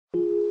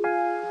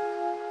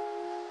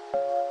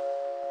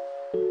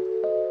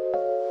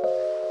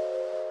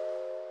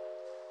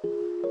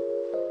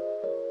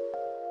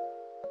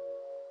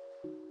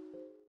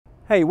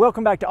Hey,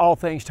 welcome back to All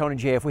Things Tony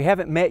J. If we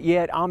haven't met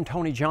yet, I'm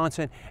Tony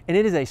Johnson, and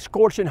it is a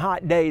scorching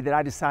hot day that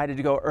I decided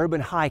to go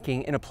urban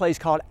hiking in a place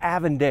called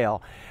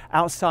Avondale,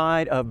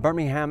 outside of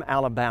Birmingham,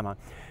 Alabama.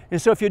 And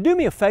so if you'd do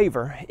me a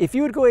favor, if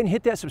you would go ahead and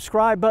hit that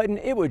subscribe button,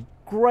 it would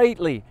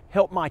greatly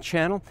help my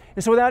channel.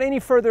 And so without any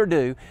further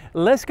ado,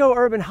 let's go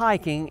urban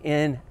hiking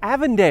in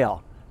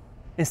Avondale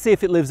and see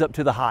if it lives up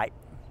to the hype.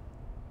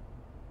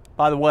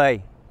 By the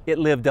way, it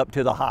lived up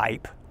to the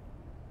hype.